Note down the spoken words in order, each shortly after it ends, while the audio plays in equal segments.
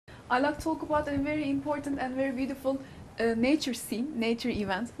I like to talk about a very important and very beautiful nature scene, nature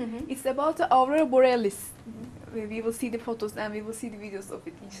event. It's about the Aurora Borealis. We will see the photos and we will see the videos of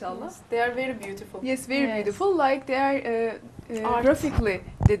it, inshallah. Yes, they are very beautiful. Yes, very beautiful. Like they are graphically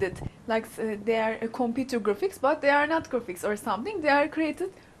did it. Like they are computer graphics, but they are not graphics or something. They are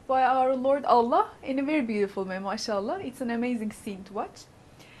created by our Lord Allah in a very beautiful way, mashallah. It's an amazing scene to watch.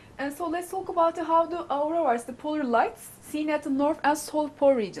 And so let's talk about how the auroras, the polar lights, seen at the north and south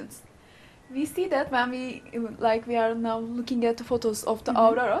pole regions. We see that when we are now looking at the photos of the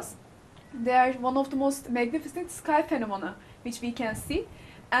auroras. They are one of the most magnificent sky phenomena which we can see,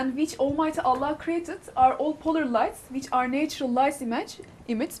 and which Almighty Allah created are all polar lights, which are natural lights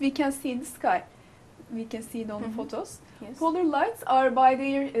emits we can see in the sky. We can see it on the photos. Yes. Polar lights are, by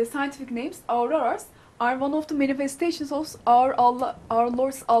their scientific names, auroras, are one of the manifestations of our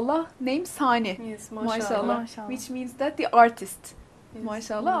Lord's Allah named Sani. Yes, mashallah, which means that the artist. Yes,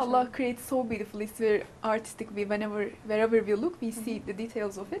 mashallah, Allah creates so beautifully. It's very artistic. Wherever we look, we see the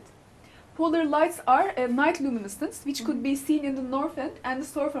details of it. Polar lights are a night luminescence which could be seen in the northern and the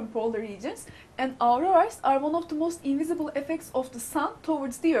southern polar regions, and auroras are one of the most invisible effects of the sun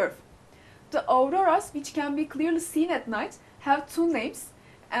towards the earth. The auroras, which can be clearly seen at night, have two names,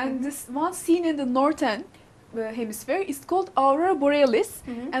 and this one seen in the northern hemisphere is called Aurora Borealis,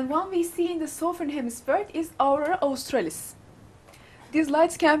 and one we see in the southern hemisphere is Aurora Australis. These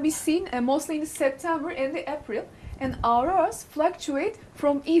lights can be seen mostly in September and April, and auroras fluctuate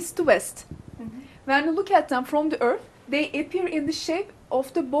from east to west. When you look at them from the earth, they appear in the shape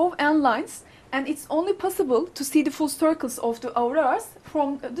of the bow and lines, and it's only possible to see the full circles of the auroras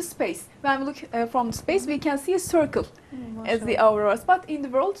from the space. When we look from the space, we can see a circle as the auroras, but in the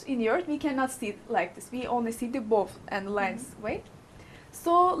world, in the earth, we cannot see it like this. We only see the bow and the lines way.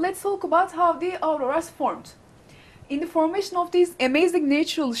 So let's talk about how the auroras formed. In the formation of this amazing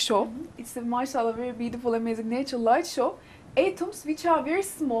natural show, it's a mashallah very beautiful, amazing natural light show, atoms which are very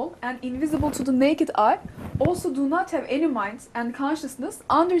small and invisible to the naked eye, also do not have any minds and consciousness,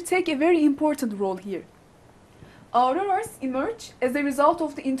 undertake a very important role here. Auroras emerge as a result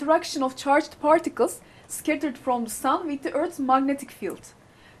of the interaction of charged particles scattered from the sun with the Earth's magnetic field.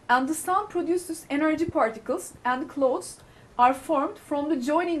 And the sun produces energy particles, and clouds are formed from the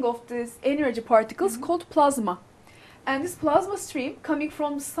joining of these energy particles called plasma. And this plasma stream coming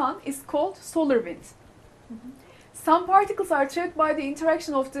from the sun is called solar wind. Some particles are trapped by the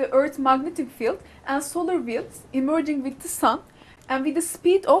interaction of the Earth's magnetic field and solar winds emerging with the sun, and with a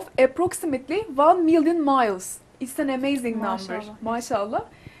speed of approximately 1 million miles. It's an amazing number, mashallah.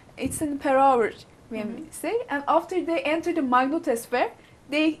 It's in per hour, when we say. And after they enter the magnetosphere,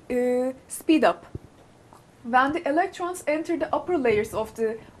 they speed up. When the electrons enter the upper layers of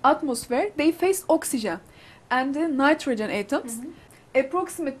the atmosphere, they face oxygen and the nitrogen atoms,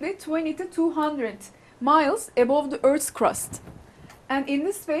 approximately 20 to 200 miles above the Earth's crust. And in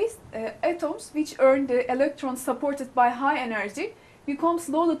this phase, atoms which earn the electrons supported by high energy becomes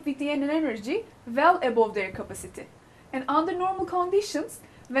loaded with the energy well above their capacity. And under normal conditions,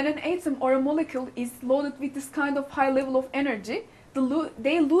 when an atom or a molecule is loaded with this kind of high level of energy,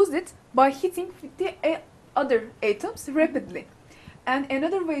 they lose it by hitting the other atoms rapidly. And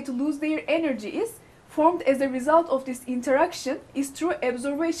another way to lose their energy is formed as a result of this interaction is through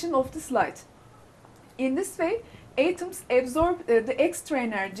absorption of this light. In this way, atoms absorb the extra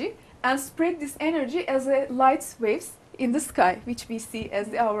energy and spread this energy as light waves in the sky, which we see as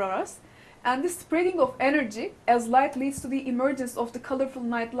the auroras. And the spreading of energy as light leads to the emergence of the colorful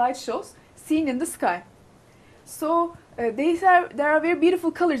night light shows seen in the sky. So there are very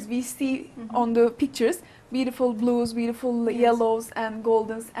beautiful colors we see on the pictures. Beautiful blues, beautiful yellows and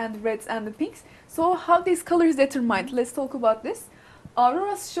goldens and reds and the pinks. So how these colors determined? Let's talk about this.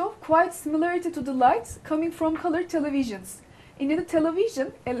 Auroras show quite similarity to the lights coming from color televisions. In the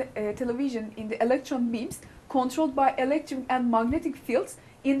television, in the electron beams controlled by electric and magnetic fields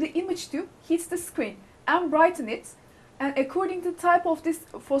in the image tube hits the screen and brighten it, and according to the type of this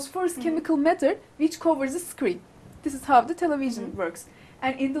phosphorus chemical matter which covers the screen. This is how the television works.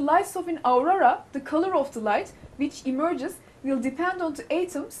 And in the lights of an aurora, the color of the light which emerges will depend on the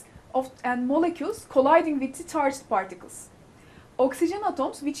atoms and molecules colliding with the charged particles. Oxygen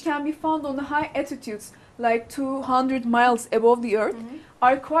atoms, which can be found on the high altitudes like 200 miles above the Earth,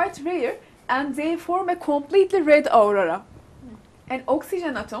 are quite rare, and they form a completely red aurora. And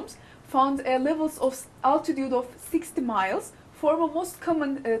oxygen atoms found at levels of altitude of 60 miles form a most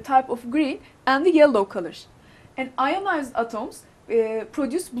common type of green and the yellow color. And ionized atoms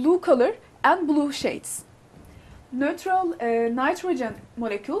produce blue color and blue shades. Neutral nitrogen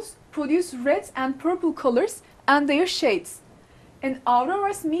molecules produce red and purple colors and their shades. And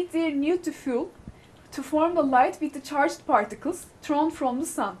auroras meet their need to fuel to form the light with the charged particles thrown from the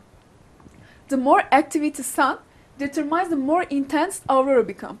sun. The more activity sun determines the more intense aurora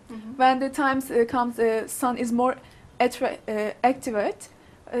become. When the times comes, sun is more activate.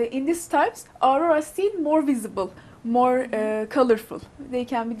 In these types, auroras seen more visible, more colorful. They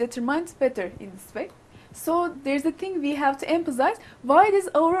can be determined better in this way. So there's a thing we have to emphasize, why these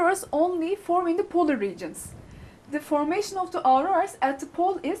auroras only form in the polar regions. The formation of the auroras at the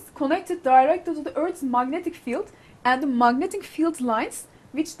pole is connected directly to the Earth's magnetic field and the magnetic field lines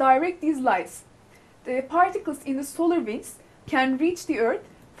which direct these lights. The particles in the solar winds can reach the Earth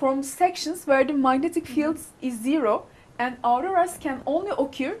from sections where the magnetic field is zero, and auroras can only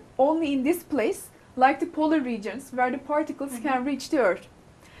occur only in this place, like the polar regions where the particles can reach the Earth.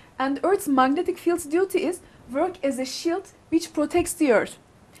 And Earth's magnetic field's duty is work as a shield which protects the Earth.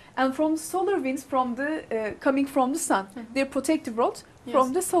 And from solar winds from the coming from the sun, they protect the world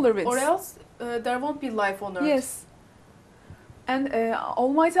from the solar winds. Or else there won't be life on Earth. Yes. And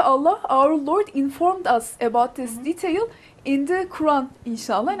Almighty Allah, our Lord, informed us about this detail in the Quran,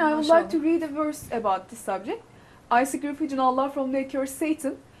 inshallah. And I would like to read a verse about this subject. I seek refuge in Allah from the accursed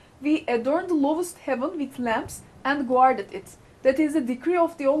Satan. We adorned the lowest heaven with lamps and guarded it. That is the decree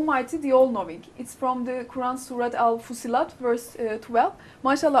of the Almighty, the All-Knowing. It's from the Quran, Surah Al-Fusilat, verse 12.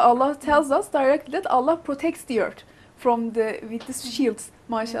 MashaAllah, Allah tells us directly that Allah protects the earth from with the shields,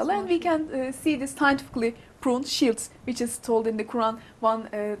 MashaAllah. And we can see this scientifically proven shields, which is told in the Quran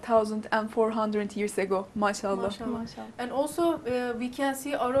 1,400 years ago, MashaAllah. And also we can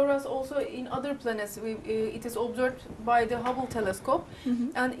see auroras also in other planets. It is observed by the Hubble telescope,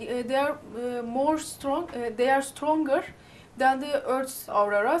 and they are more strong. They are stronger than the Earth's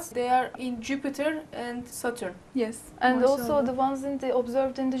auroras. They are in Jupiter and Saturn. Yes, and also the ones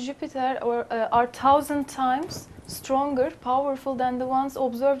observed in the Jupiter are 1,000 times stronger, powerful than the ones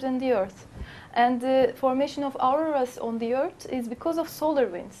observed in the Earth. And the formation of auroras on the Earth is because of solar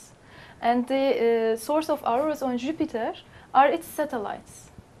winds. And the source of auroras on Jupiter are its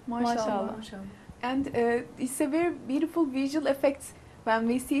satellites. MashaAllah. And it's a very beautiful visual effect. When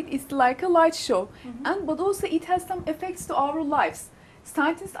we see it, it's like a light show. But also it has some effects to our lives.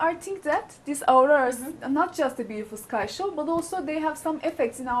 Scientists are think that these auroras are not just a beautiful sky show, but also they have some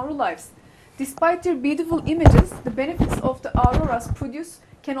effects in our lives. Despite their beautiful images, the benefits of the auroras produced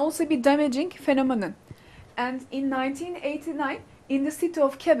can also be damaging phenomenon. And in 1989, in the city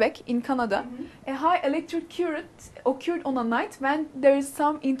of Quebec in Canada, a high electric current occurred on a night when there is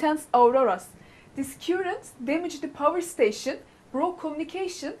some intense auroras. This current damaged the power station, broke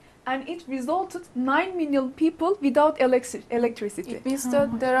communication, and it resulted 9 million people without electricity. It means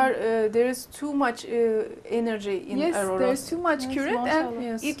that there is too much energy in auroras. Yes, there is too much current,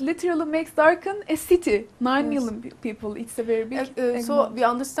 and it literally makes darken a city. 9 million people. It's a very big. So we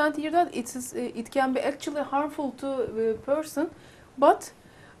understand here that it can be actually harmful to a person, but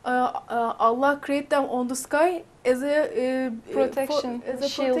Allah created them on the sky as a protection,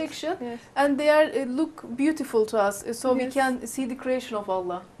 Yes. And they are look beautiful to us. So we can see the creation of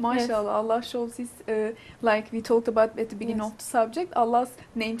Allah. MashaAllah, Allah shows His like we talked about at the beginning of the subject. Allah's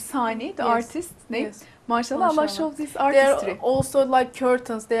name, Sani, the artist's name. MashaAllah, Allah shows His artistry. They are also like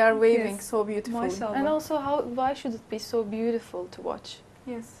curtains. They are waving so beautifully. MashaAllah. And also, why should it be so beautiful to watch?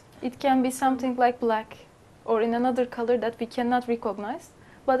 Yes. It can be something like black, or in another color that we cannot recognize.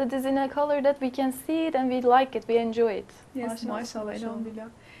 But it is in a color that we can see it and we like it, we enjoy it. Yes, MashaAllah, Alhamdulillah.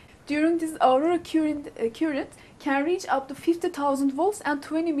 During this aurora current can reach up to 50,000 volts and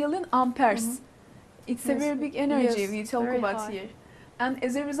 20 million amperes. It's a very big energy we talk about here. And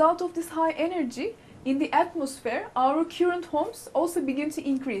as a result of this high energy, in the atmosphere, our current homes also begin to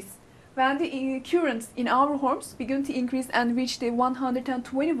increase. When the currents in our homes begin to increase and reach the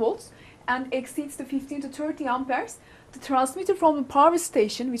 120 volts and exceeds the 15 to 30 amperes, the transmitter from the power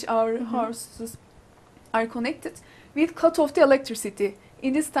station, which our houses are connected, will cut off the electricity.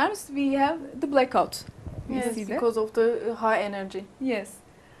 In these times, we have the blackout. Yes, because of the high energy. Yes.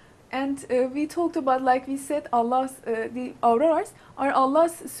 And we talked about, like we said, the auroras are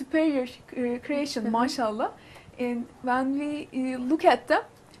Allah's superior creation, MashaAllah. And when we look at them,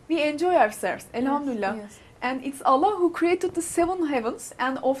 we enjoy ourselves, Alhamdulillah. Yes. And it's Allah who created the 7 heavens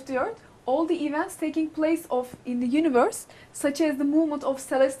and of the earth, all the events taking place in the universe, such as the movement of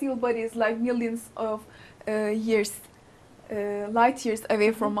celestial bodies like millions of years, light years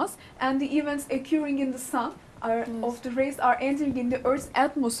away from us, and the events occurring in the sun of the rays are entering in the Earth's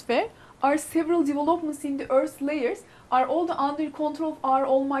atmosphere, are several developments in the Earth's layers, are all under control of our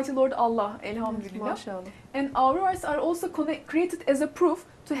Almighty Lord Allah, Alhamdulillah. And auroras are also created as a proof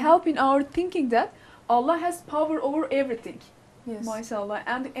to help in our thinking that Allah has power over everything. Yes. MashaAllah,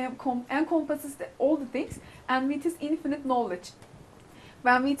 and encompasses all the things, and with His infinite knowledge.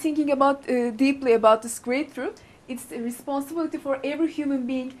 When we're thinking about deeply about this great truth, it's a responsibility for every human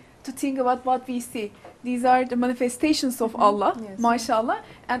being to think about what we see. These are the manifestations of Allah, Yes. MashaAllah,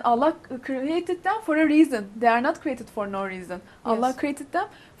 and Allah created them for a reason. They are not created for no reason. Allah Yes. created them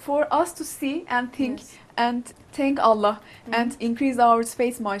for us to see and think Yes. and thank Allah and increase our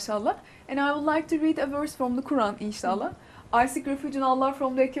faith, MashaAllah. And I would like to read a verse from the Quran, inshallah. I seek refuge in Allah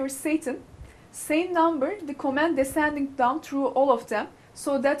from the accursed Satan. Same number, the command descending down through all of them,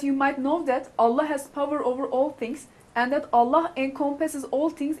 so that you might know that Allah has power over all things and that Allah encompasses all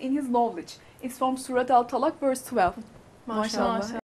things in His knowledge. It's from Surah Al-Talaq, verse 12. MashaAllah. MashaAllah.